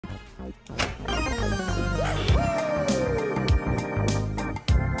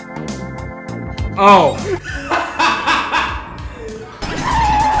Oh.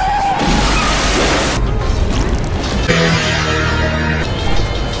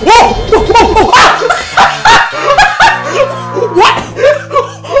 Whoa! Whoa! Whoa! What?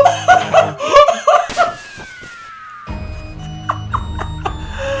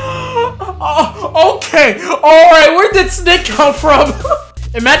 Okay. Alright, where did Snick come from?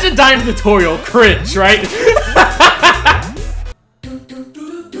 Imagine dying in the tutorial. Cringe, right?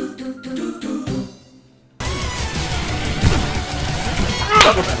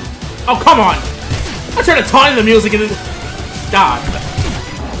 Oh, come on! I tried to taunt the music and then... God.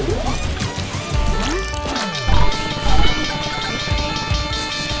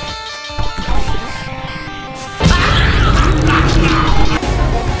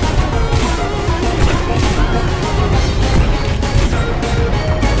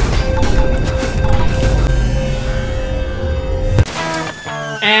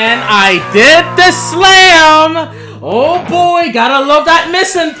 And I did the slam! Oh boy, gotta love that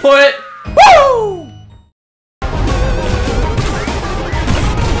misinput! Woo!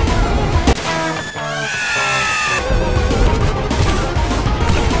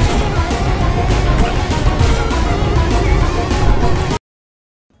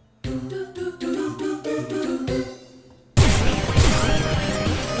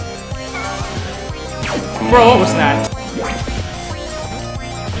 Bro, what was that?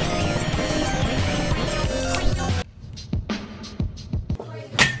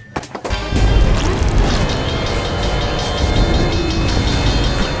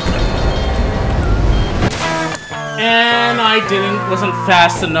 And I wasn't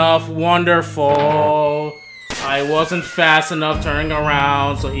fast enough. Wonderful. I wasn't fast enough turning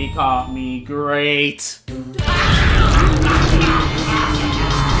around, so he caught me. Great.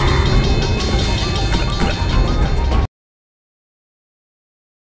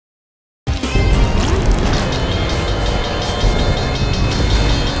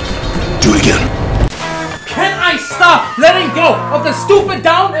 Do it again. Can I stop letting go of the stupid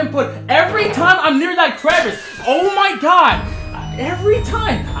down input every time I'm near that crevice? Oh my god! Every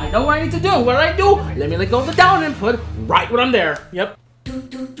time! I know what I need to do. What do I do? Let me let go of the down input right when I'm there. Yep.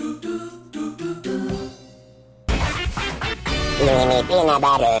 Peanut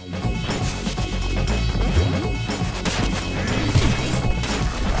butter.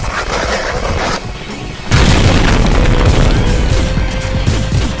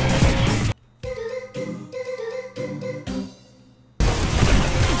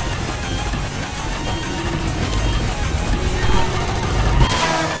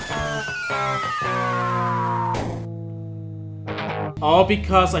 All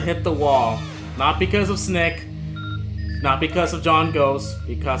because I hit the wall. Not because of Snick. Not because of John Goes.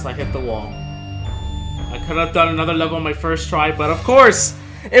 Because I hit the wall. I could have done another level on my first try, but of course,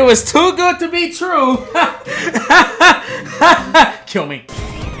 it was too good to be true. Kill me.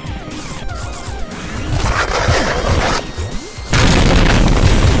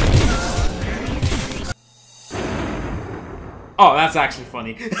 Oh, that's actually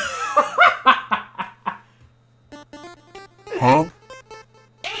funny. Huh?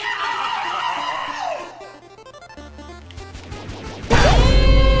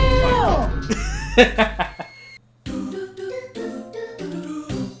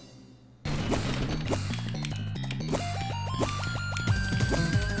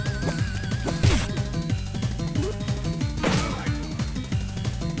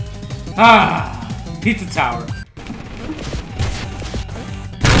 Ah, Pizza Tower.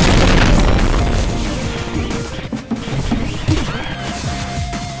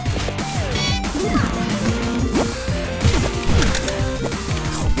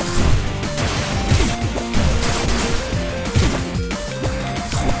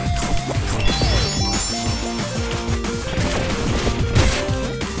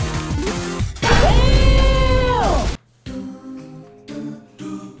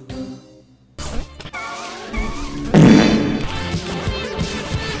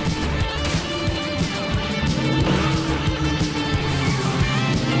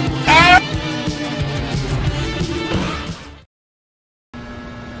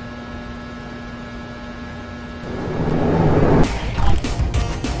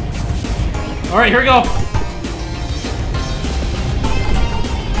 Alright, here we go.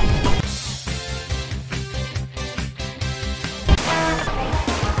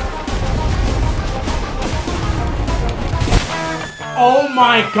 Oh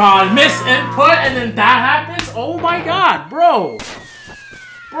my god, miss input and then that happens? Oh my god, bro.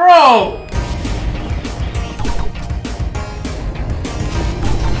 Bro.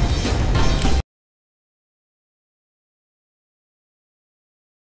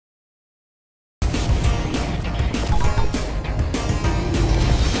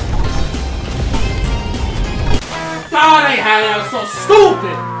 God, I had it. I was so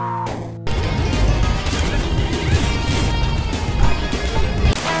stupid.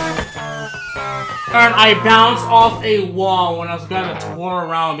 And I bounced off a wall when I was gonna twirl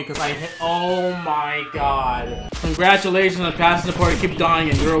around because I hit. Oh my God. Congratulations on passing the party. Keep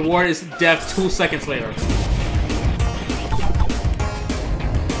dying, and your reward is death 2 seconds later.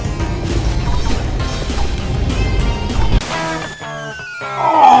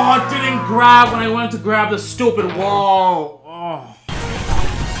 Oh, it didn't grab when I went to grab the stupid wall. Oh.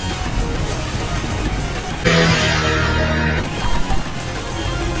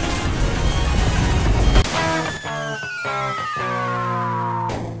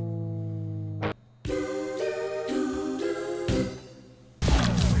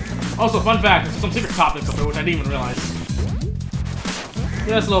 Also, fun fact, there's some secret topics up there which I didn't even realize.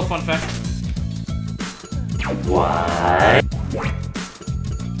 Yeah, that's a little fun fact. What?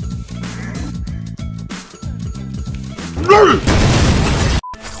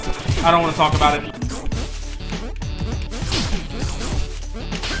 I don't want to talk about it.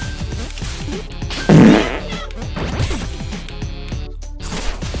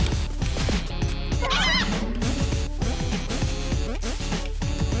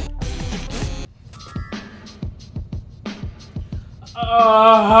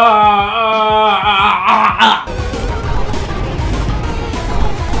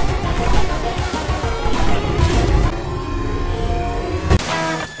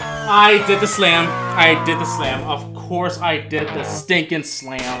 I did the slam. I did the slam. Of course I did the stinking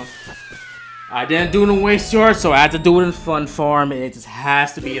slam. I didn't do it in waste yard, so I had to do it in fun farm. It just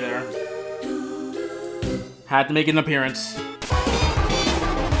has to be there. Had to make an appearance.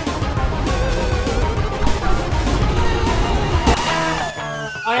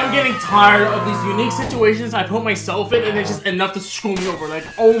 I am getting tired of these unique situations I put myself in, and it's just enough to screw me over. Like,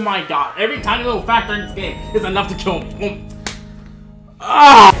 oh my God. Every tiny little factor in this game is enough to kill me.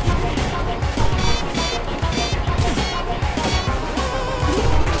 Ah!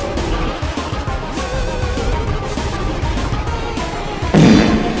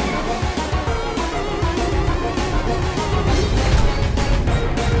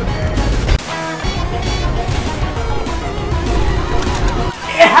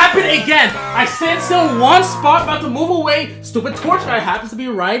 Again, I stand still in one spot, about to move away. Stupid torch guy happens to be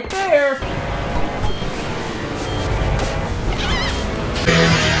right there.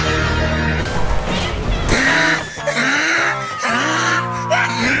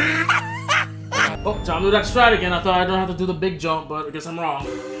 Oh, time to do that strat again. I thought I don't have to do the big jump, but I guess I'm wrong.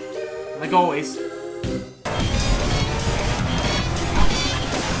 Like always.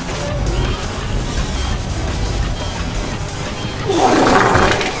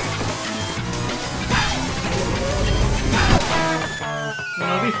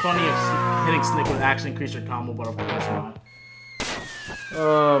 It'd be funny if hitting Snick would actually increase your combo, but of course not.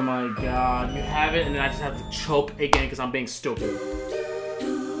 Oh my God, you have it, and then I just have to choke again because I'm being stupid.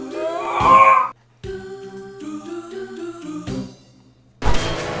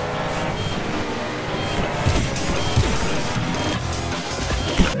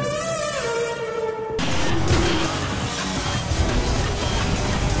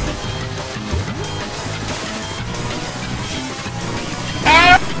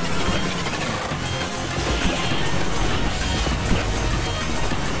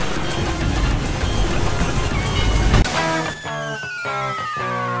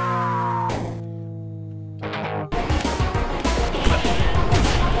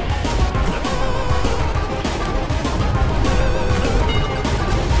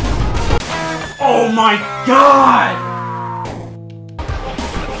 Oh my God!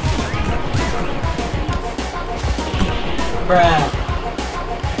 Bruh.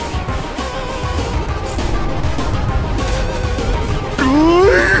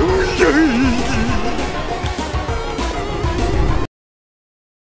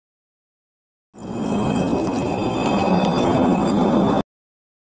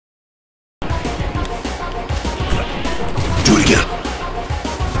 Do it again.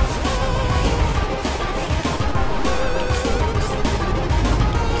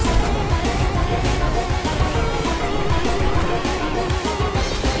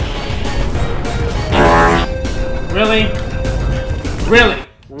 Really? Really?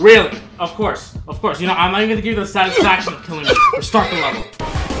 Really? Of course. Of course. You know, I'm not even gonna give you the satisfaction of killing me. Restart the level.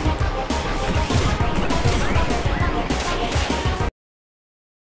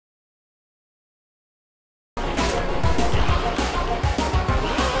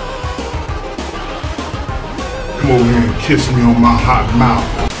 Come over here and kiss me on my hot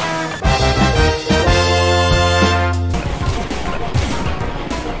mouth.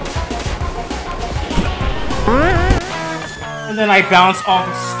 then I bounce off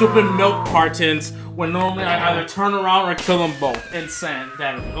of stupid milk cartons when normally I either turn around or kill them both. Insane.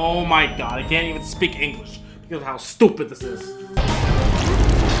 Oh my god, I can't even speak English because of how stupid this is.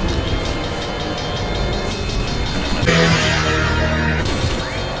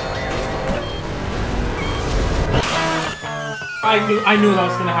 I knew that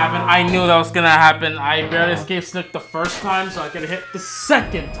was gonna happen. I knew that was gonna happen. I barely escaped Snook the first time, so I could hit the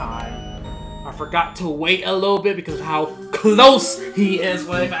second time. I forgot to wait a little bit because of how close he is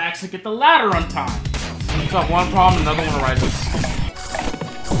when if I actually get the ladder on time. So one problem, another one arises.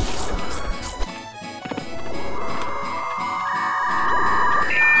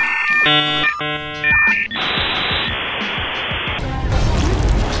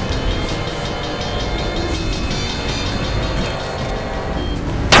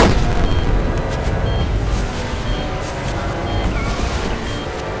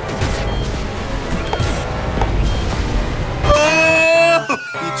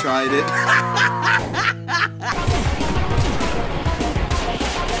 Tried it.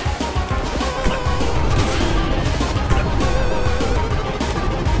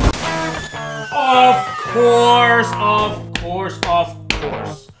 Of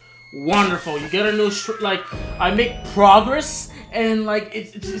course. Wonderful. You get a new like I make progress and like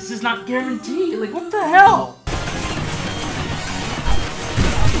it's just not guaranteed. Like what the hell?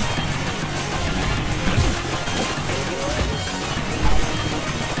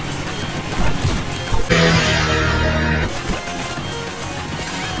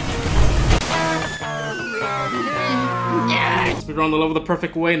 We're on the level the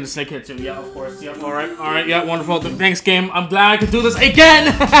perfect way and the snake hits you. Yeah, of course. Yeah, alright, yeah, wonderful. Thanks, game. I'm glad I could do this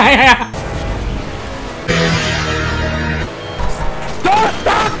again!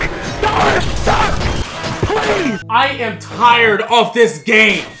 Stop! Please! I am tired of this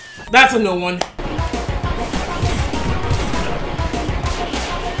game! That's a new one.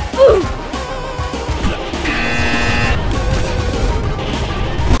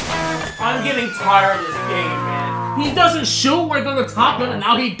 I'm getting tired of this game, man. He doesn't shoot when I go to the top gun, and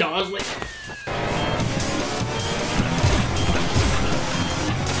now he does. Like,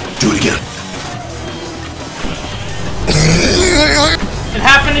 Do it again. it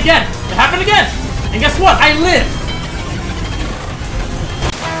happened again. It happened again. And guess what? I live.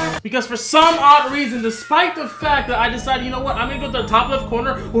 Because for some odd reason, despite the fact that I decided, you know what, I'm gonna go to the top left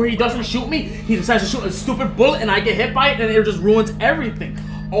corner where he doesn't shoot me, he decides to shoot a stupid bullet, and I get hit by it, and it just ruins everything.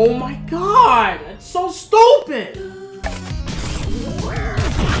 Oh my god, that's so stupid!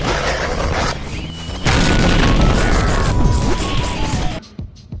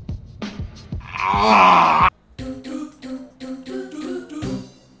 Ah.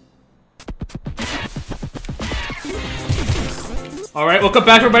 Alright, welcome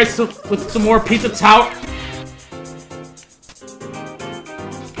back everybody with some more Pizza Tower.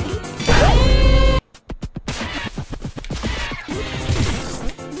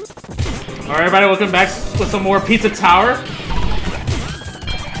 Alright everybody, welcome back with some more Pizza Tower.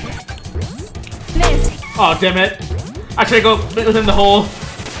 Oh damn it. I should go within the whole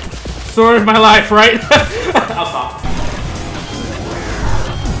story of my life, right? I'll stop.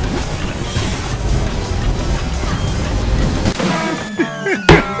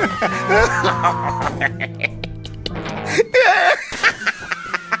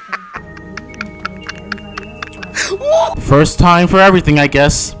 First time for everything, I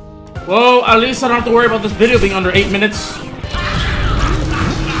guess. Well, at least I don't have to worry about this video being under 8 minutes.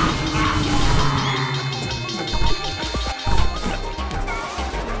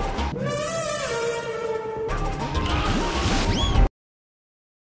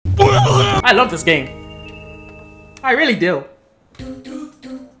 I love this game. I really do.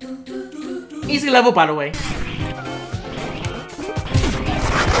 Easy level, by the way.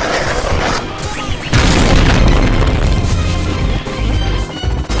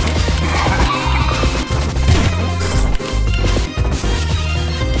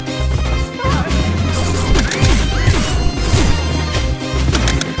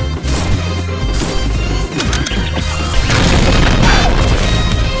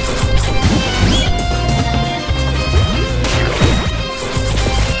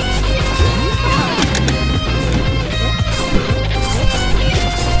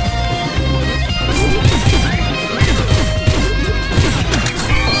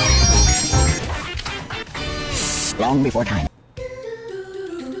 Long before time.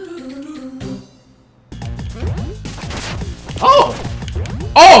 Oh!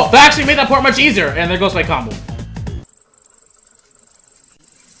 Oh! That actually made that part much easier. And there goes my combo.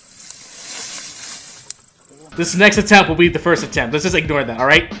 This next attempt will be the first attempt. Let's just ignore that,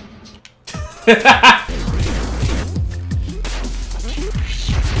 alright?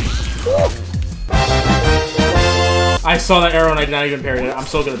 I saw that arrow and I did not even parry it. I'm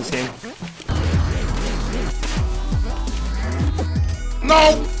so good at this game.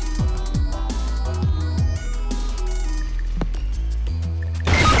 No!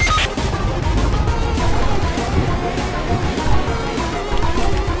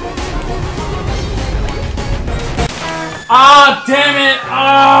 Ah, damn it!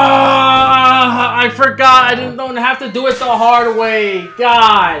 Ah, I forgot. I don't have to do it the hard way.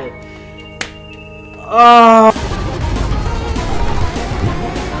 God.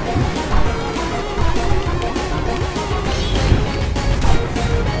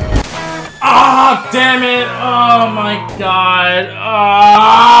 Ah, damn it! Oh my God!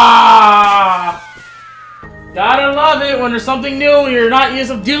 Ah! Gotta love it when there's something new and you're not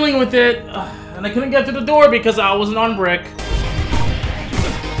used to dealing with it. And I couldn't get through the door because I wasn't on brick.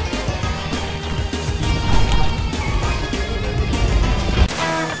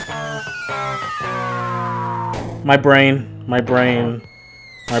 My brain.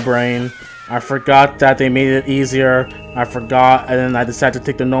 I forgot that they made it easier. I forgot, and then I decided to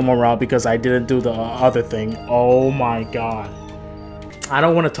take the normal route because I didn't do the other thing. Oh my God. I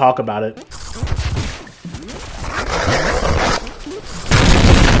don't want to talk about it.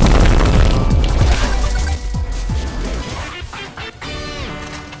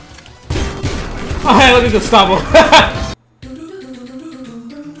 Oh, hey, look at Gustavo.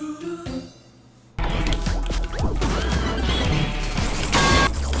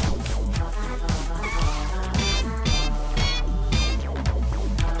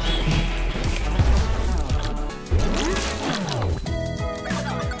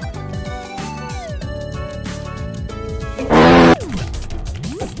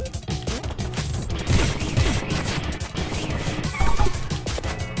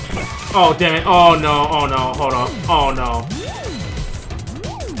 Oh, damn it. Oh, no. Oh, no. Hold on. Oh, no.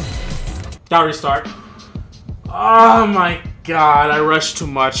 Gotta restart. Oh, my God. I rushed too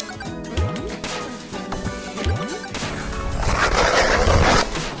much.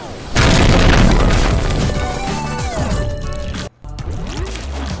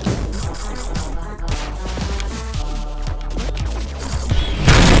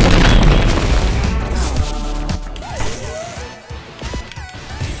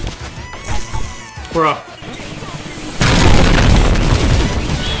 Bruh.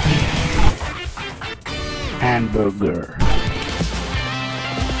 Hamburger.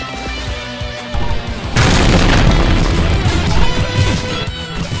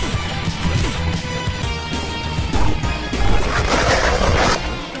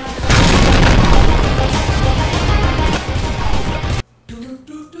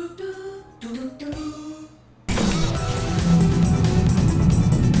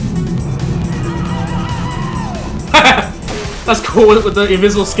 That's cool with the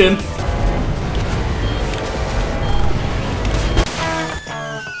invisible skin.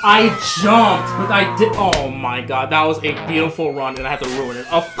 I jumped, but I did. Oh my God, that was a beautiful run, and I had to ruin it.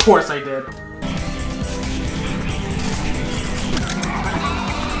 Of course I did.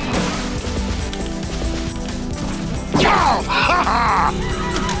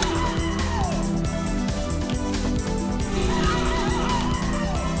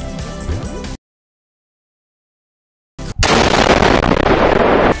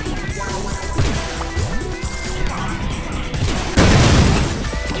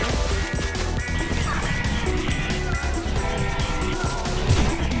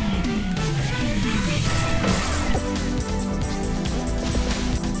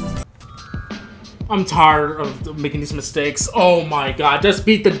 I'm tired of making these mistakes. Oh my God, just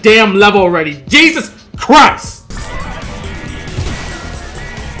beat the damn level already. Jesus Christ!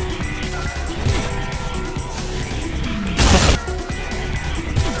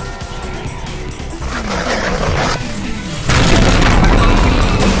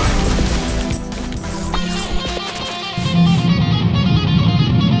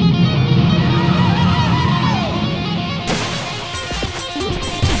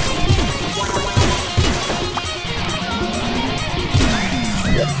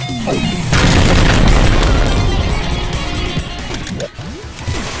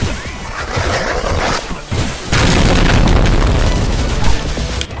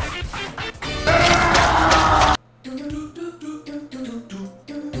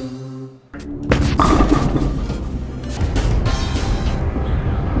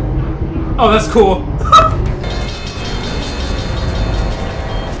 Oh, that's cool.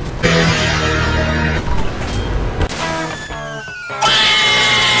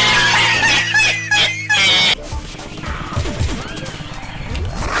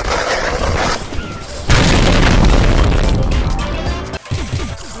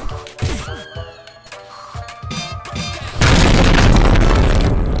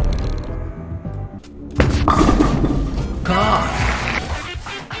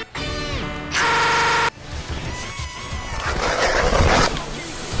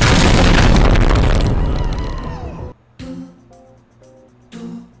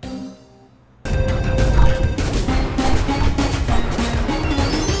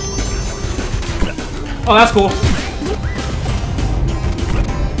 Oh, that's cool.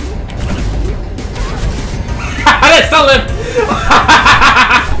 That's still live.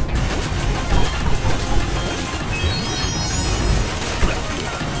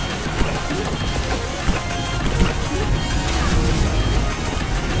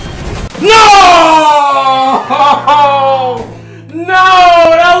 No! No!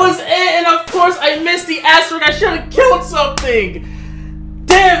 That was it, and of course I missed the asterisk. I should have killed something.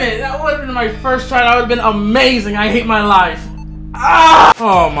 Damn it! That would have been my first try. That would have been amazing. I hate my life. Ah!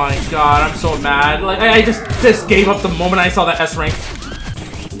 Oh my god, I'm so mad. Like I just gave up the moment I saw that S rank.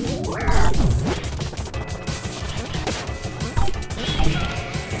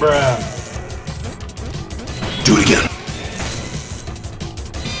 Bruh. Do it again.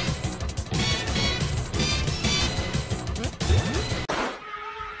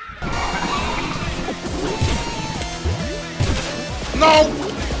 No!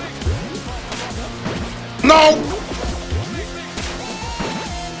 No!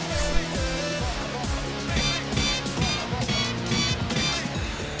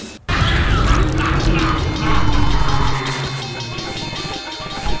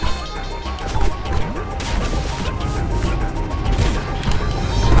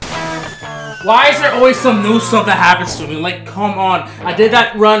 Why is there always some new stuff that happens to me? Like, come on. I did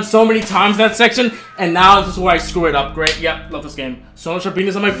that run so many times in that section, and now this is where I screw it up. Great. Yep, love this game. So much for beating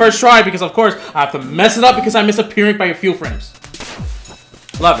this on my first try, because of course, I have to mess it up because I miss a period by a few frames.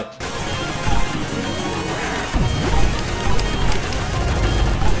 Love it.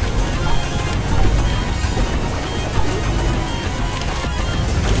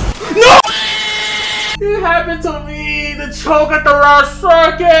 No! It happened to me! The choke at the last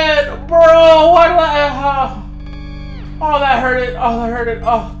second! Bro, why did I... oh, that hurt it. Oh, that hurt it.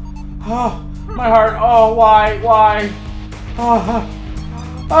 Oh, my heart. Oh, why? Oh,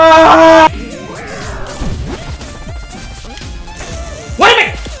 wait a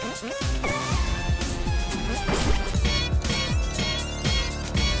minute!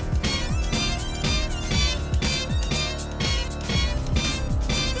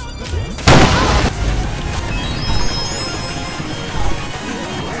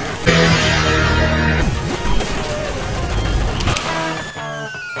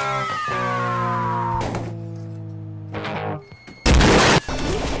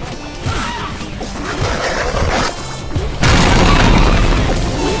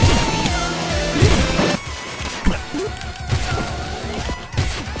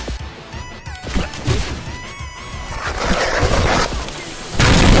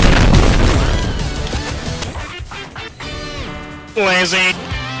 Lazy.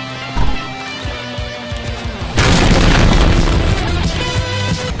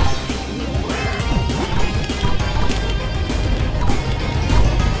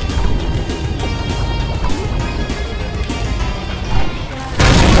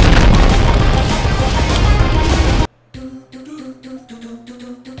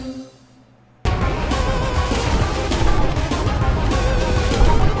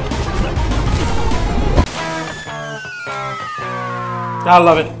 Gotta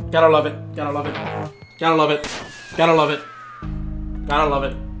love it. Gotta love it. Gotta love it. Gotta love it. Gotta love it. Gotta love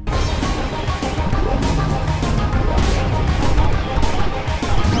it.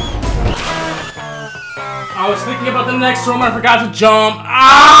 I was thinking about the next room and I forgot to jump.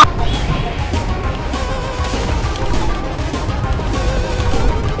 Ah!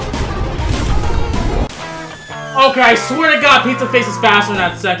 Okay, I swear to God, Pizza Face is faster in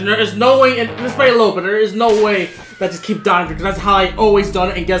that section. There is no way, and this is very low, but there is no way that I just keep dying because that's how I always done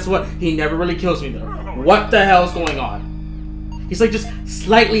it. And guess what? He never really kills me there. What the hell is going on? He's like just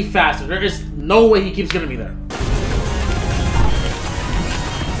slightly faster. There is no way he keeps getting me there.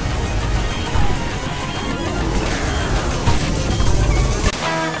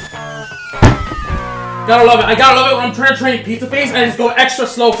 Gotta love it. I gotta love it when I'm trying to train Pizza Face and I just go extra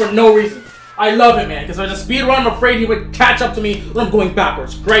slow for no reason. I love it, man, because if I just speed run, I'm afraid he would catch up to me when I'm going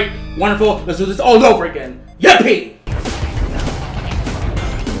backwards. Great, wonderful, let's do this all over again. Yippee!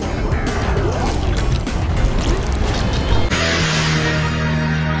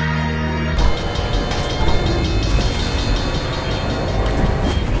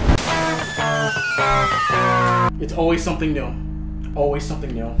 It's always something new. Always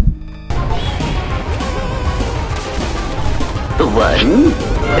something new. One,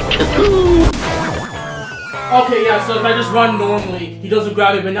 two. Okay, yeah, so if I just run normally, he doesn't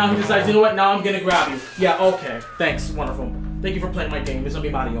grab me, but now he decides, you know what, now I'm gonna grab you. Yeah, okay. Thanks, wonderful. Thank you for playing my game. This will be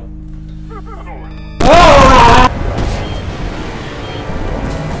Mario. Oh!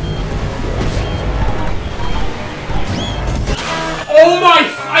 Oh my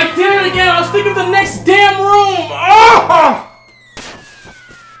I did it again! I was thinking of the next damn room! Oh!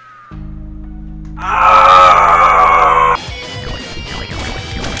 Ah!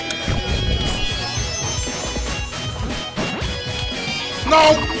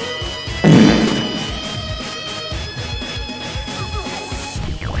 No!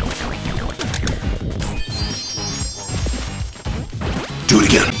 Do it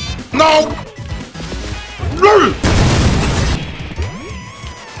again. No!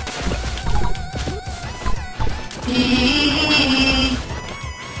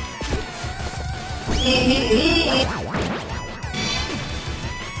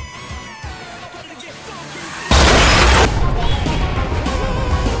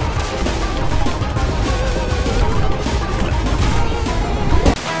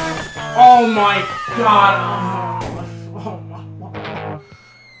 Oh my god! Oh my.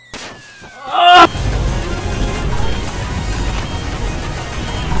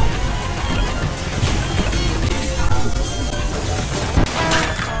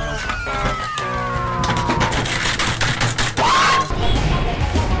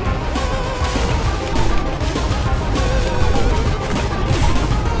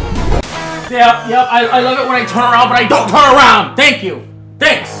 Yep, I love it when I turn around, but I don't turn around! Thank you!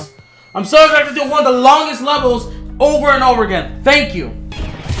 Thanks! I'm sorry if I have to do one of the longest levels over and over again. Thank you!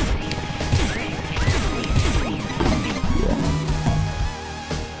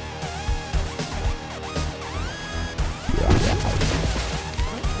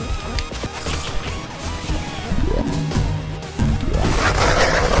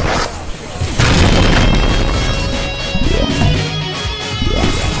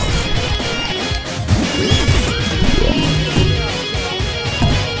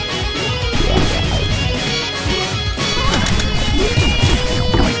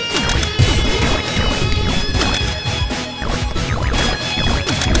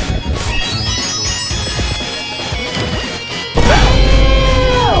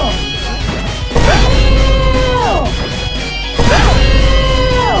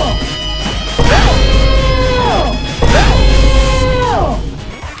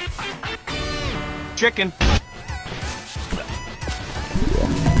 Chicken.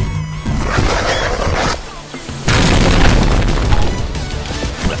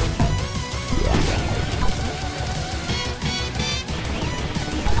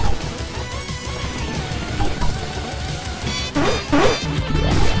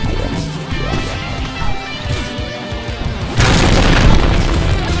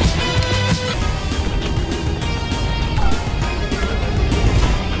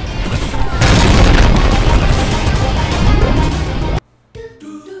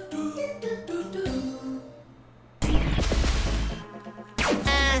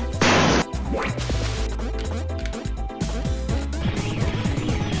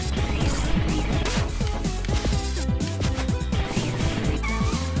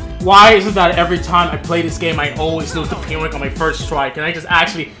 Why is it that every time I play this game, I always lose the pinwheel on my first try? Can I just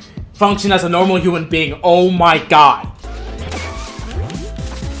actually function as a normal human being? Oh my god.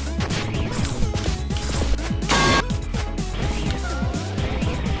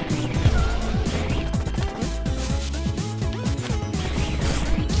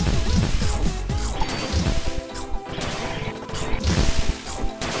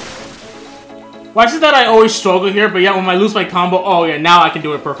 Why is it that I always struggle here, but yet when I lose my combo, oh yeah, now I can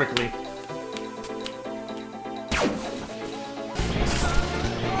do it perfectly.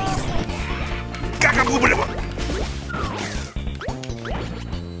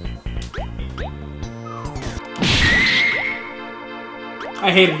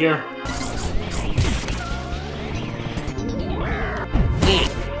 I hate it here.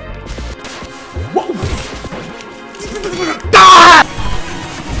 Ah!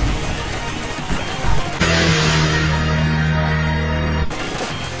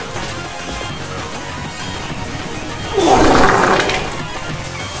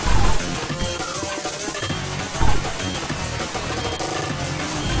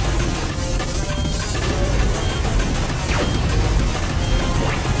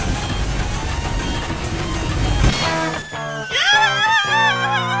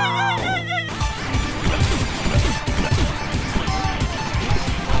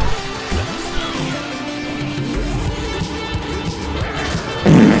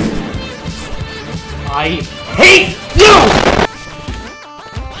 I hate you!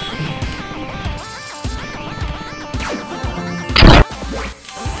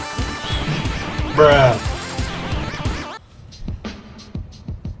 Bruh.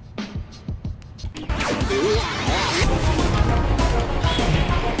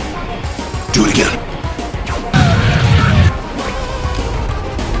 Do it again.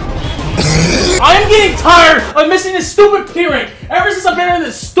 getting tired of missing this stupid keyring. Ever since I've been on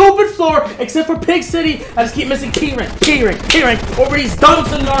this stupid floor, except for Pig City, I just keep missing keyring over these dumb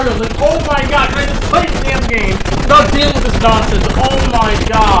scenarios. Like, oh my god, can I just play the damn game without dealing with this nonsense? Oh my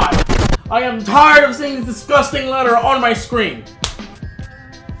god. I am tired of seeing this disgusting letter on my screen.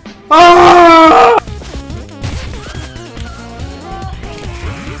 Ah!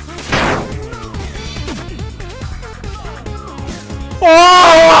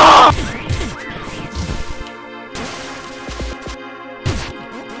 Oh!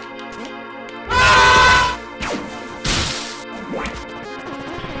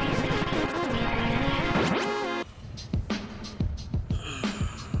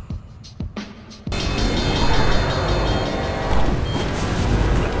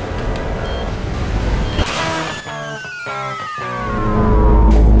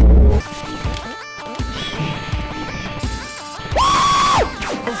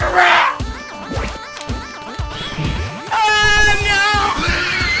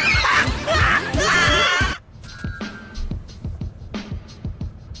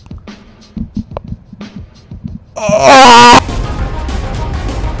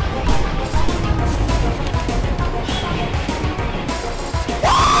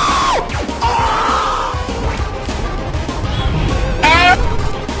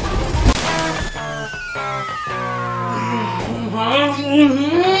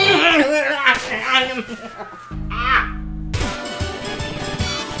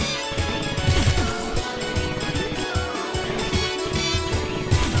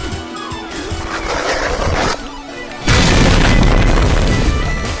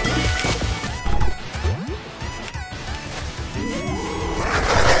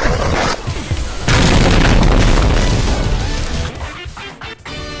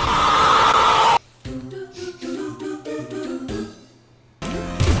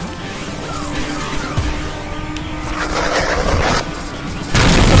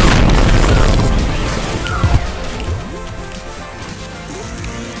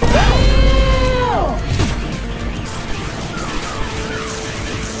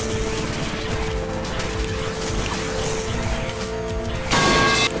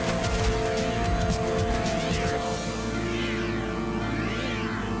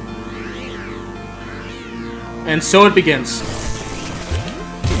 And so it begins.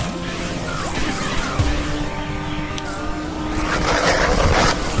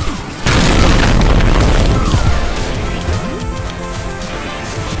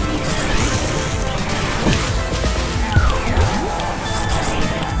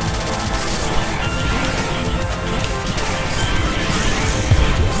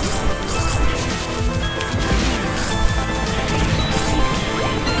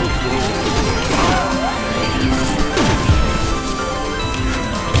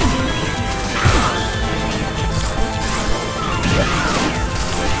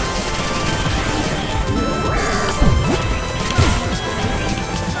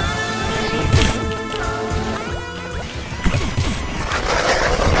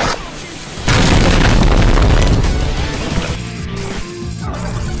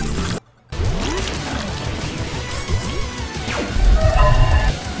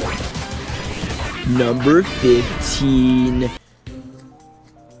 Number 15.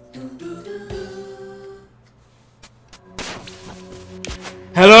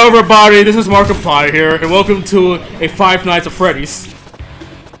 Hello everybody, this is Markiplier here, and welcome to a Five Nights at Freddy's.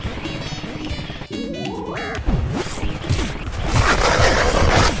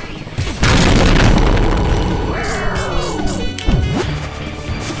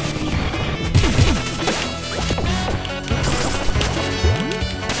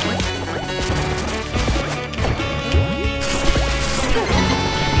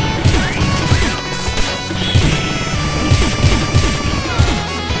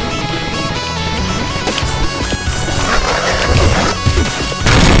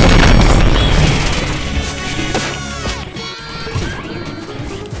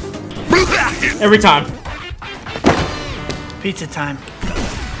 Every time. Pizza time.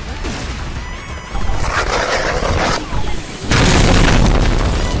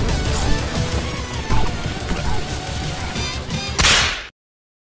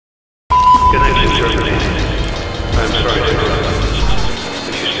 Connection terminated. I'm sorry to interrupt.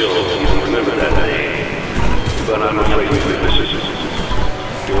 If you still even remember that name. But I'm afraid we witnesses.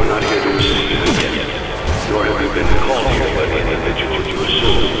 You are not here to receive it yet. Nor have you been called here by the individual you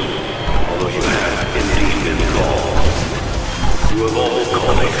assume. Although you have indeed been called. You have all been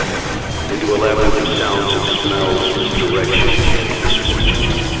called here into a labyrinth of sounds and smells with direction.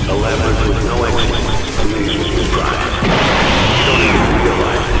 A labyrinth with no exit, amazing surprise. You don't even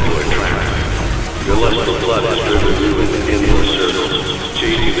realize that you are trapped. Your lust for blood has driven you into endless circles,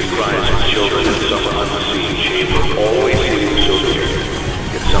 chasing the cries of children and some unseen shame for always seeming so near,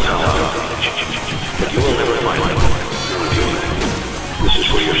 yet somehow out of reach. But you will never find one. This is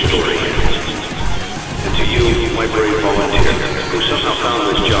where your story ends. And to you, my brave volunteer, who somehow found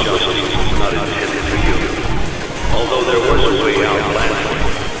this job listing not intended for you. Although there was a way out last night,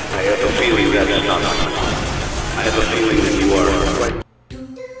 I have a feeling that's not. I have a feeling that you are right.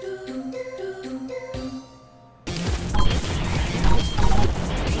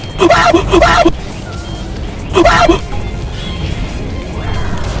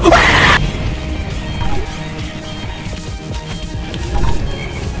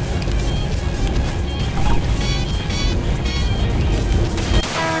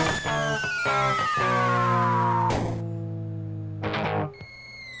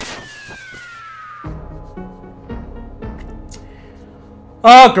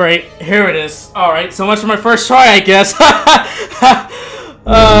 Oh, great. Here it is. Alright, so much for my first try, I guess. Huh?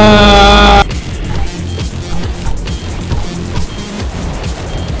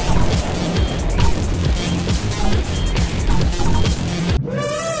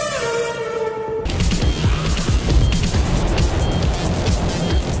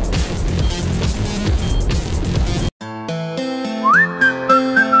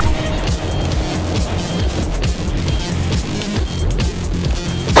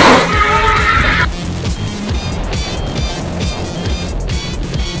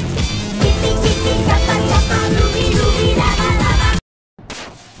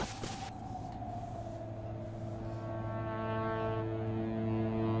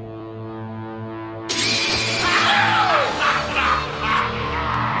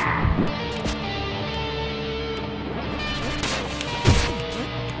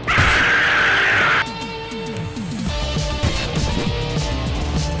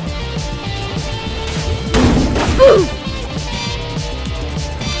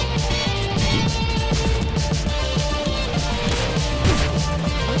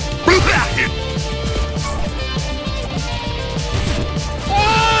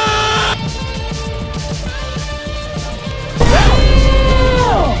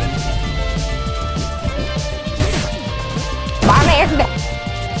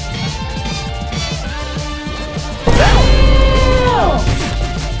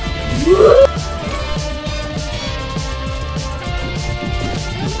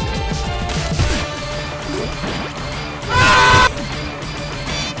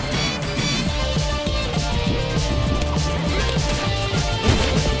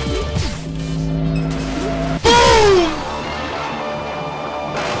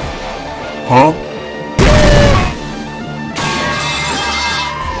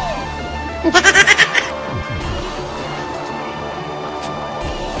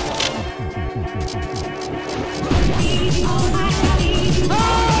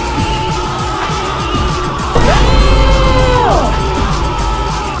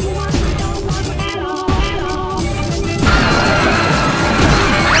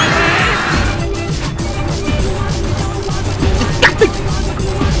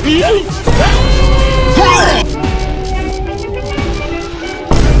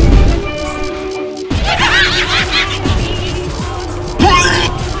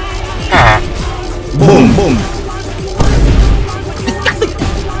 Boom, boom.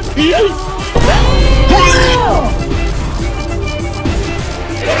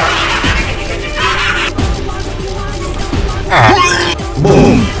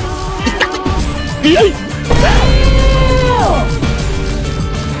 Boom.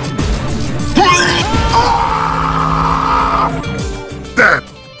 That.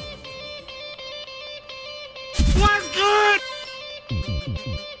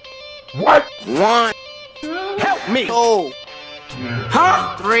 What? One. Help me. 2.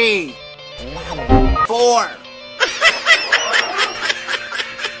 Huh? 3. 4.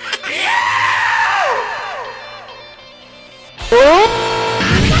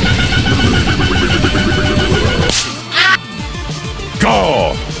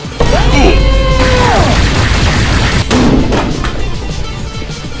 Go.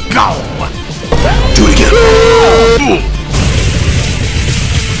 Go. Do it again.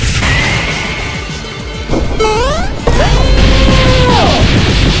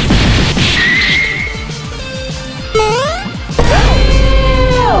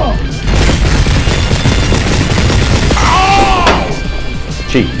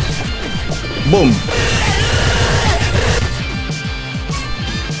 Cheese. Boom.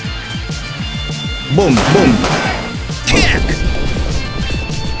 Boom, boom. Kick.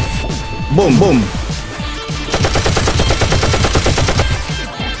 Boom, boom.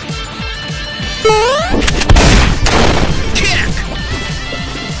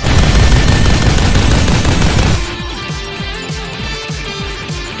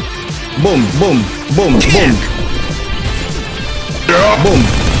 boom, boom, boom, boom. Boom.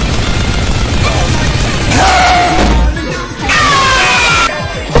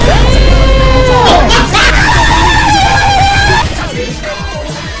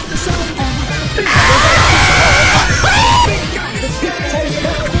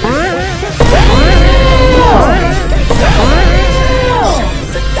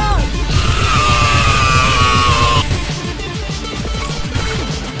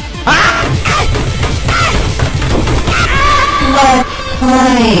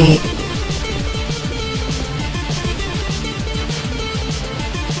 Play.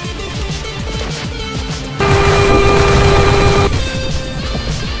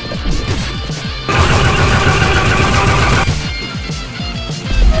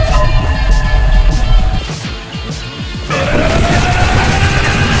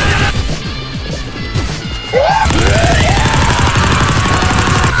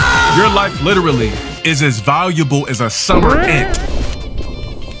 Your life literally is as valuable as a summer ant.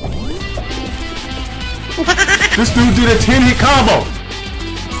 This dude did a 10-hit combo.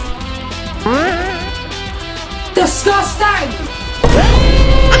 Disgusting!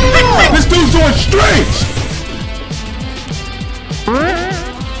 This dude's doing strings.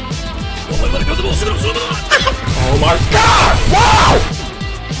 Oh my God! Wow!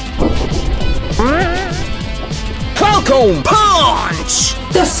 Falcon punch!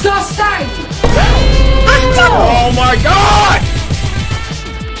 Disgusting! Oh my God!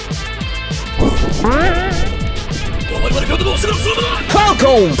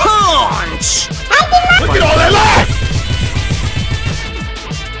 Falcon punch! Look at all that lag!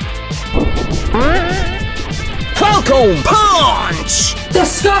 Falcon punch!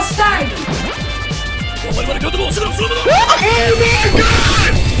 Disgusting! Oh my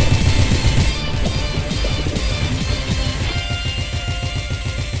God!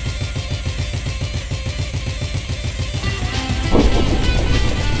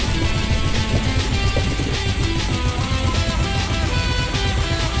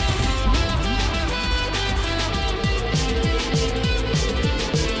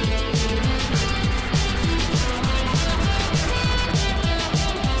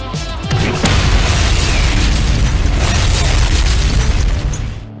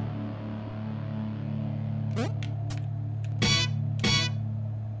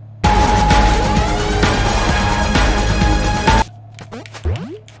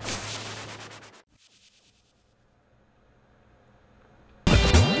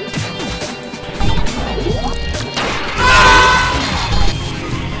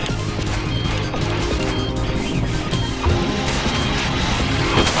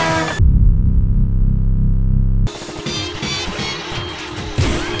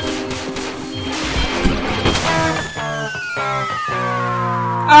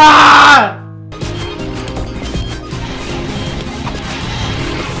 Ah!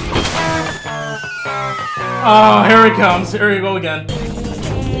 Oh, here he comes. Here we go again.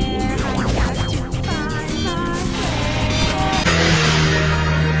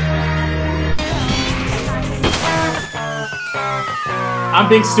 I'm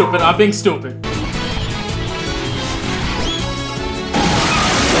being stupid. I'm being stupid.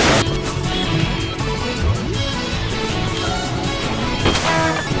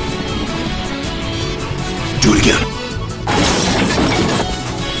 Do it again.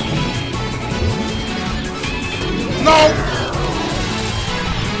 No!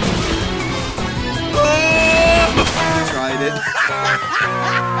 Tried it.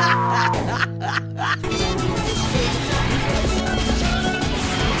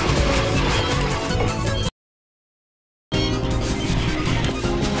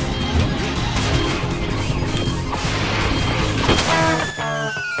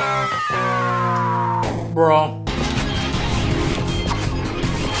 Bro.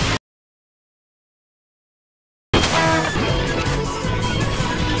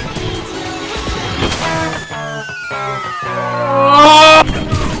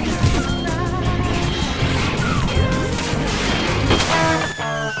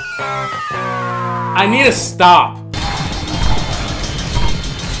 I need to stop.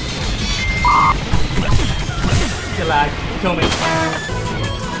 Get lag. Kill me.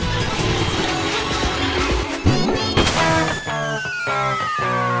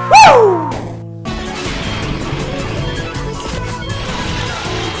 Woo!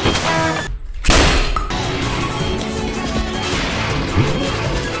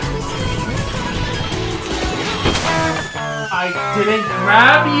 I didn't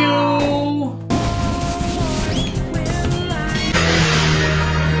grab you.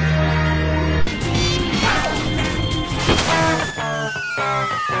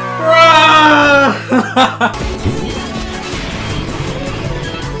 Bruh!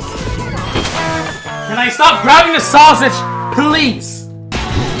 stop grabbing the sausage, please.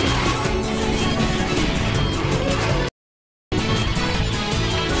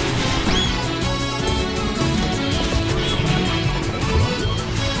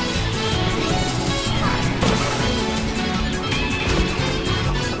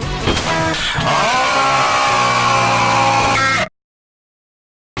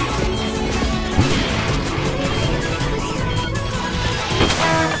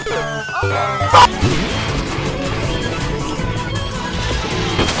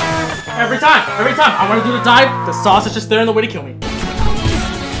 Every time I want to do the dive, the sausage is there in the way to kill me.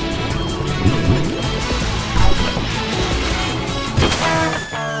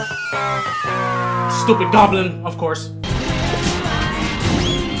 Stupid goblin, of course.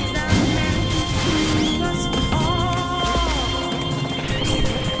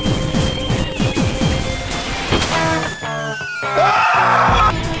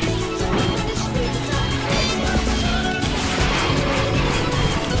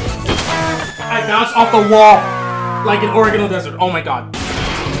 I bounced off the wall like an Oregon desert. Oh my god.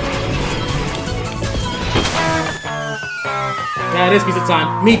 Yeah, it is pizza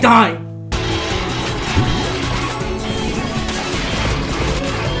time. Me dying.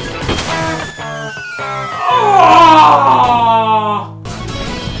 Oh!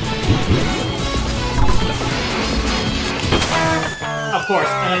 Of course,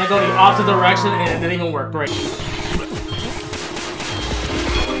 and then I go the opposite direction and it didn't even work. Great.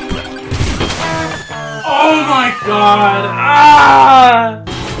 Oh my god! Ah!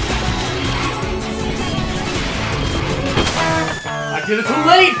 I did it too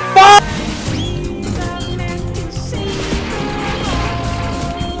late! Fuck!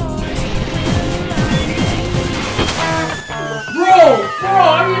 Bro,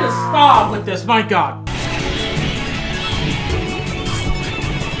 I need to stop with this. My god.